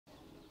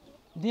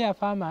Dear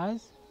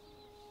farmers,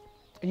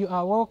 you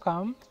are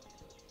welcome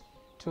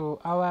to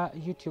our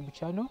YouTube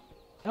channel.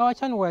 Our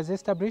channel was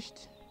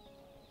established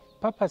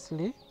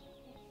purposely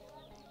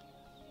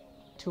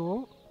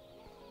to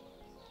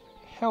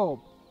help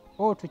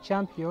or to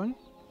champion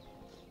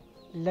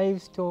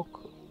livestock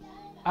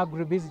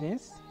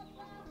agribusiness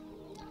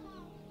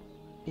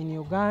in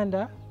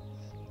Uganda,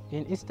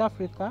 in East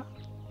Africa,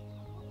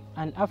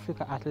 and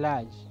Africa at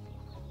large.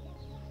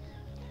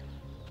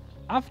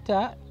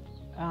 After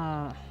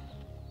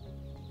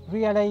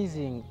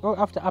realizing or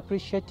after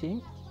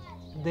appreciating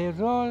the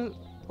role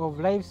of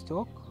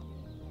livestock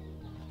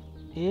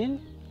in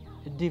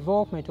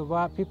development of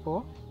our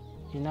people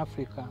in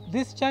Africa,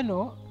 this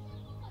channel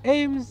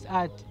aims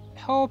at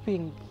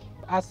helping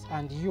us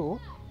and you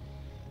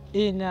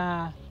in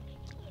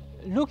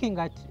looking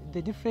at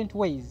the different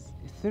ways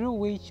through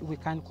which we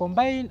can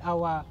combine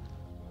our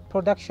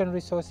production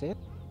resources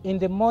in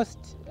the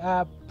most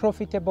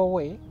profitable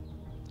way,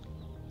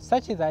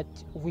 such that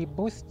we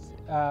boost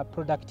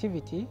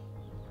productivity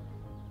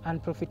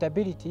and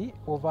profitability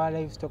of our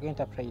livestock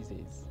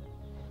enterprises.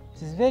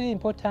 It is very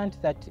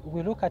important that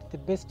we look at the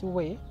best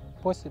way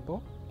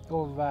possible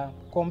of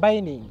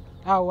combining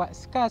our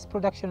scarce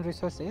production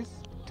resources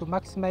to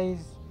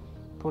maximize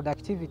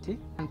productivity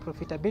and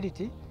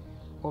profitability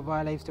of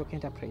our livestock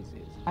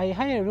enterprises. I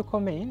highly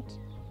recommend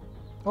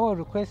or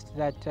request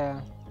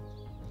that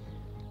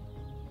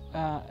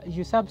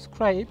you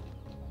subscribe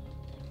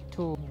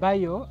to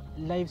Bio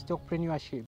Livestockpreneurship.